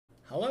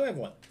Hello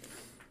everyone!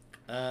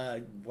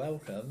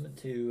 Welcome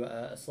to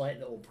a slight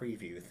little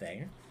preview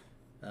thing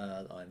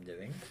that I'm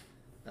doing.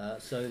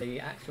 So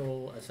the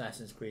actual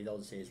Assassin's Creed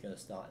Odyssey is going to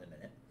start in a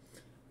minute,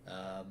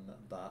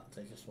 but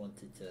I just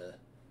wanted to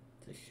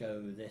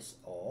show this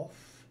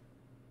off.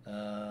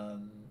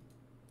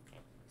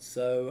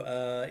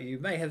 So you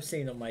may have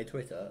seen on my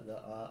Twitter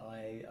that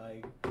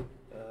I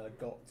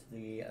got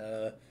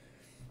the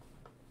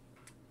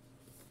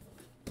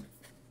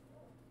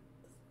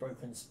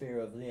Broken Spear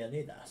of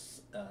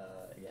Leonidas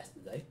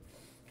yesterday.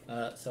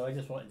 So I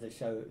just wanted to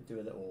do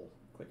a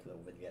quick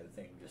little video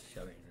thing, just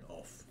showing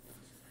off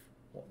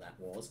what that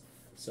was.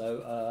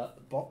 So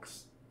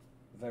box,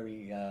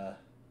 very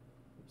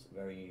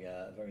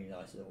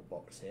nice little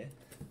box here.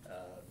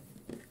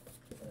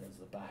 There's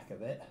the back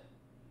of it,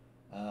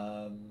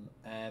 and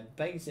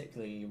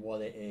basically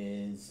what it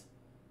is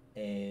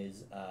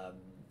it's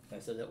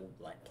a little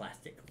like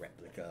plastic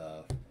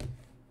replica,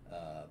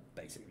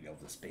 basically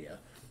of the spear.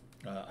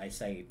 I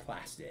say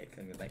plastic,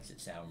 and it makes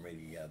it sound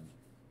really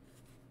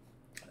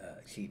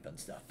cheap and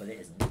stuff, but it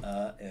isn't,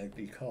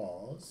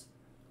 because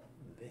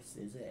this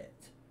is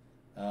it.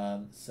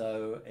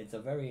 So it's a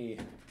very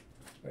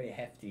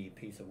hefty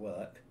piece of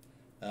work.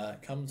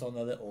 Comes on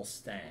a little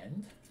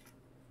stand,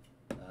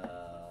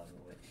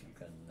 which you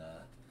can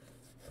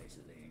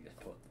basically just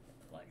put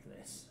like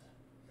this,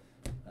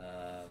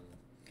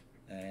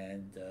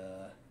 and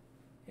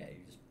yeah,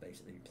 you just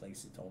basically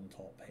place it on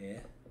top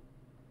here.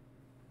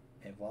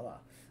 And voila.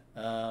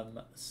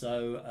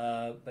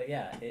 But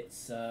yeah,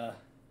 it's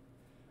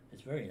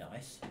very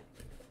nice.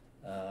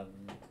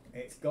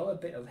 It's got a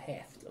bit of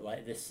heft.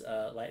 Like this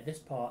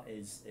part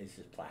is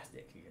just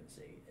plastic. You can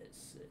see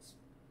it's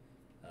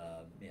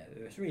yeah,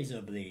 it's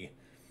reasonably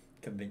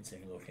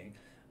convincing looking.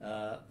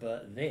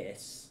 But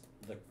this,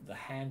 the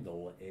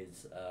handle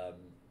is a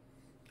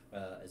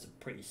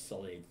pretty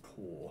solid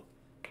core.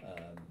 I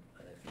don't know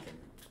if you can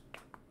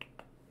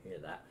hear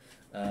that,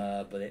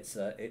 but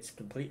it's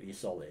completely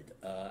solid,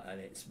 and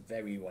it's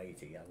very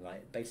weighty. And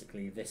like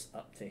basically this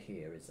up to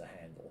here is the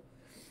handle,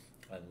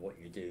 and what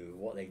they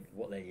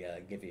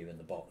give you in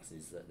the box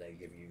is that they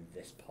give you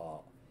this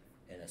part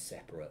in a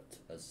separate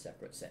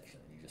section,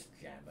 and you just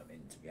jam them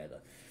in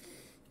together.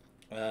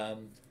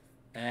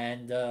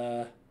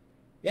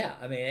 Yeah,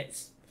 I mean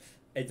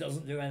it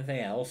doesn't do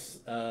anything else.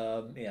 You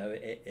know,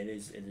 it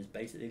is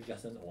basically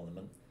just an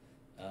ornament,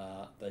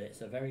 but it's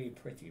a very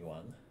pretty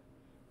one.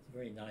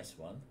 Very nice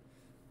one.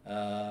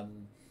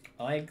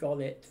 I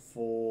got it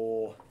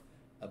for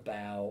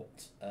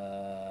about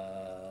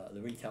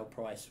the retail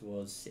price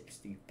was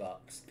 $60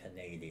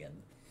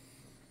 Canadian.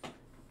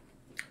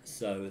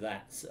 So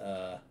that's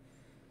I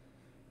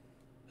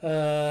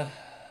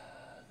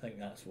think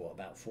that's what,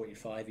 about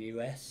 45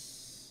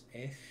 US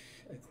ish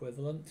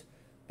equivalent.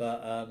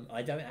 But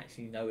I don't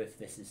actually know if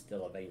this is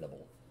still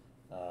available.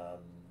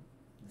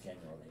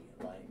 Generally,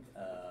 like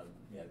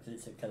you know, because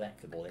it's a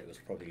collectible, it was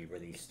probably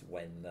released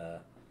when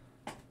the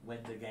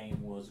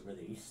game was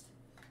released.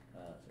 So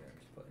I'm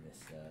just putting this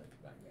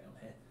background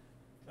here,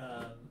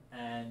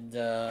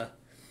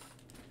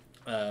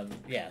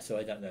 yeah, so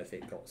I don't know if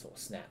it got sort of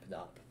snapped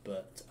up,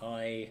 but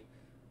I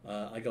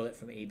got it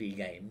from EB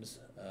Games,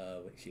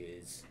 which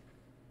is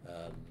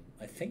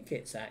I think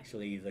it's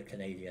actually the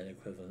Canadian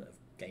equivalent of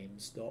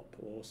GameStop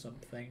or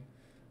something,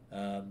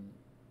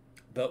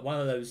 but one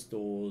of those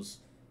stores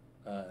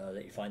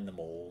that you find in the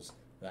malls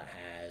that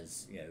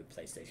has, you know,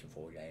 PlayStation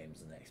 4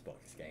 games and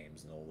Xbox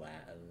games and all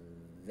that, and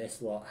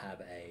this lot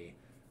have a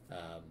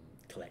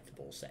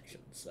collectible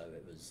section, so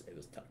it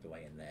was tucked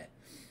away in there.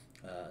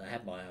 I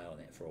had my eye on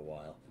it for a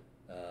while,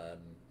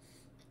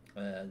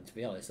 and to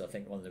be honest, I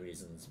think one of the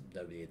reasons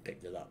nobody had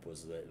picked it up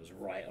was that it was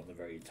right on the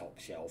very top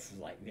shelf,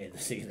 like near the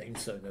ceiling,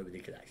 so nobody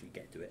could actually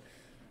get to it.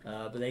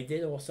 But they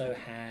did also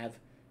have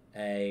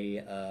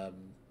a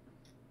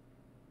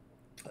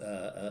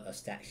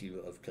statue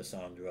of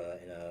Cassandra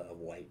in a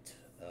white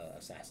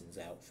assassin's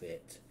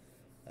outfit.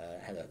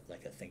 It had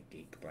like a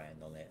ThinkGeek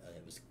brand on it, and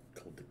it was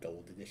called the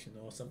Gold Edition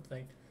or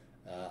something.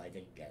 I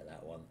didn't get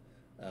that one.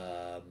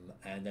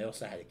 And they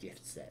also had a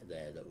gift set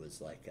there that was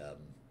like it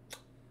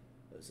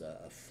was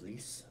a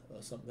fleece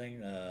or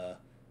something,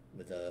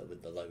 with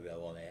the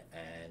logo on it,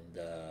 and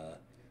a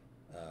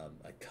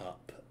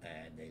cup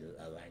and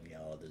a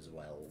lanyard as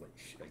well,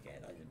 which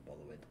again I didn't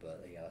bother with,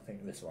 but yeah, I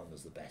think this one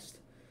was the best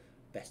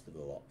of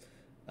the lot.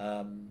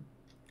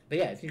 But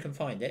yeah, if you can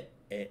find it,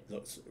 it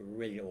looks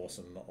really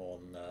awesome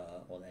on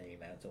any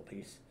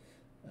mantelpiece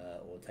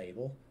or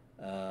table.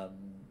 Yeah,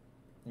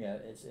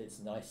 it's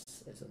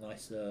nice. It's a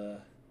nice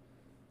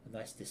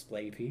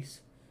display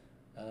piece.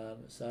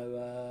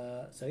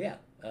 So yeah,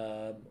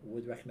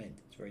 would recommend.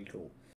 It's very cool.